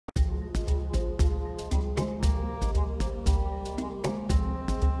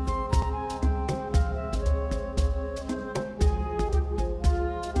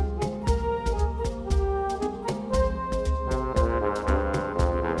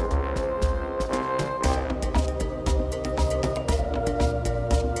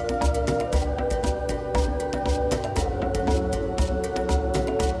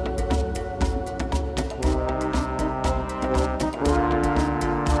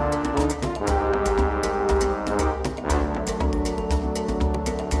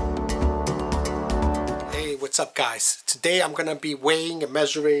Today I'm gonna be weighing and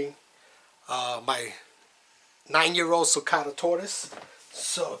measuring my 9-year-old Sulcata Tortoise.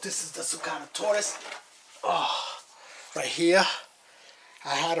 So this is the Sulcata Tortoise. Oh, right here.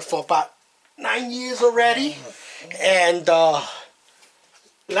 I had it for about 9 years already, and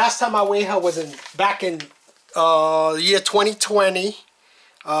last time I weighed her was back in year 2020.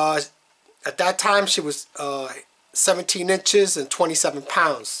 At that time she was 17 inches and 27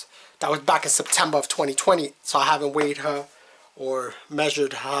 pounds. That was back in September of 2020, so I haven't weighed her or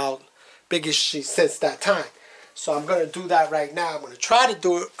measured how big is she since that time. So I'm gonna do that right now. I'm gonna try to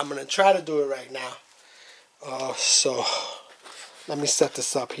do it right now. So let me set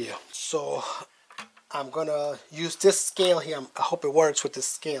this up here. So I'm gonna use this scale here. I hope it works with this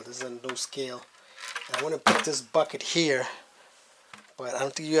scale. This is a new scale. And I want to put this bucket here, but I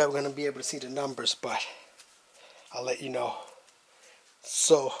don't think you're ever gonna be able to see the numbers, but I'll let you know.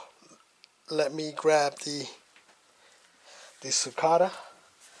 So let me grab the Sulcata.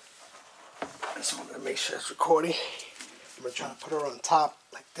 I just want to make sure it's recording. I'm gonna try to put her on top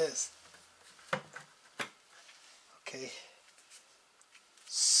like this. Okay.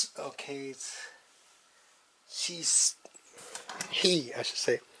 Okay. I should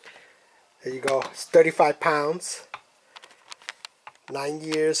say. There you go. It's 35 pounds. 9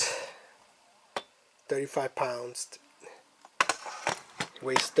 years. 35 pounds.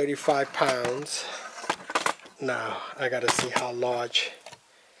 Weighs 35 pounds. Now I gotta see how large.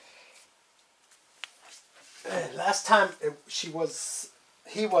 And last time he was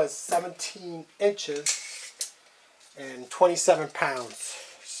 17 inches and 27 pounds.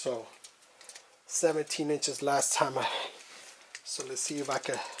 So 17 inches last time so let's see if I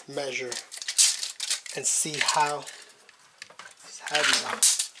can measure and see how it's heavy now.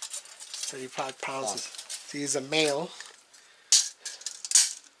 35 pounds. See, he's a male.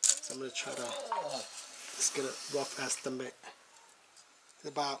 I'm going to try to just get a rough estimate. It's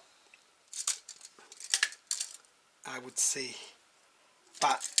about, I would say,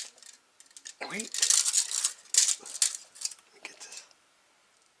 about, wait, let me get this,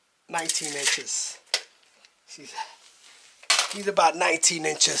 19 inches. He's about 19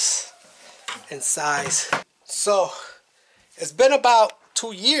 inches in size. So, it's been about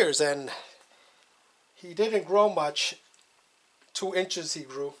 2 years and he didn't grow much. 2 inches he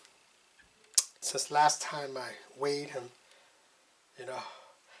grew since last time I weighed him. You know,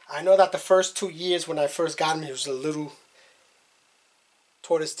 I know that the first 2 years when I first got him, he was a little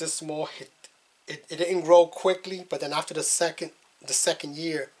tortoise this small. It didn't grow quickly, but then after the second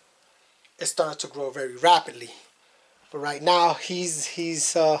year, it started to grow very rapidly. But right now he's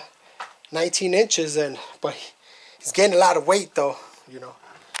 19 inches, but he's gaining a lot of weight though. You know,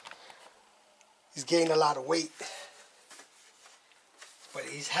 he's gaining a lot of weight, but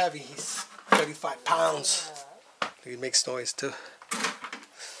he's heavy. He's 35 pounds. He makes noise too.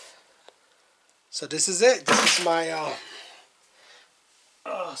 So this is it. This is my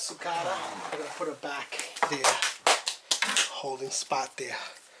Sulcata. I'm gonna put her back there, holding spot there.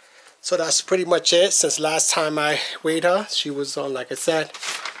 So that's pretty much it. Since last time I weighed her, she was on, like I said,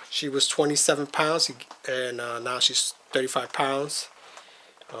 she was 27 pounds, and now she's 35 pounds.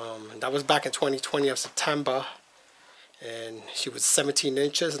 And that was back in 2020 of September. And she was 17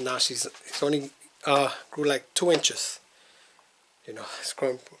 inches, and now it's only grew like 2 inches. You know, it's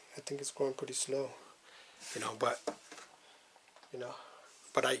growing. I think it's growing pretty slow. You know, but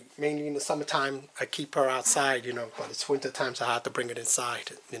I mainly in the summertime I keep her outside. You know, but it's winter time, so I have to bring it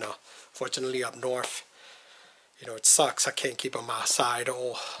inside. You know, fortunately up north, you know, it sucks. I can't keep them outside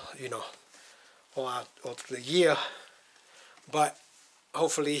all through the year. But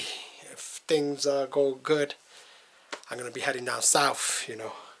hopefully, if things go good, I'm gonna be heading down south, you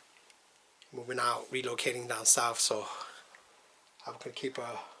know, moving out, relocating down south. So I'm gonna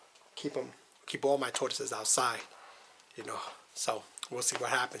keep all my tortoises outside, you know. So we'll see what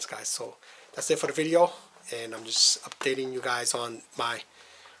happens, guys. So that's it for the video, and I'm just updating you guys on my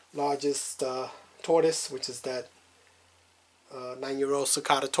largest tortoise, which is that 9-year-old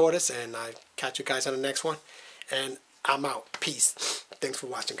Sulcata Tortoise. And I catch you guys on the next one, and I'm out. Peace. Thanks for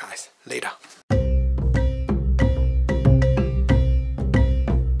watching, guys. Later.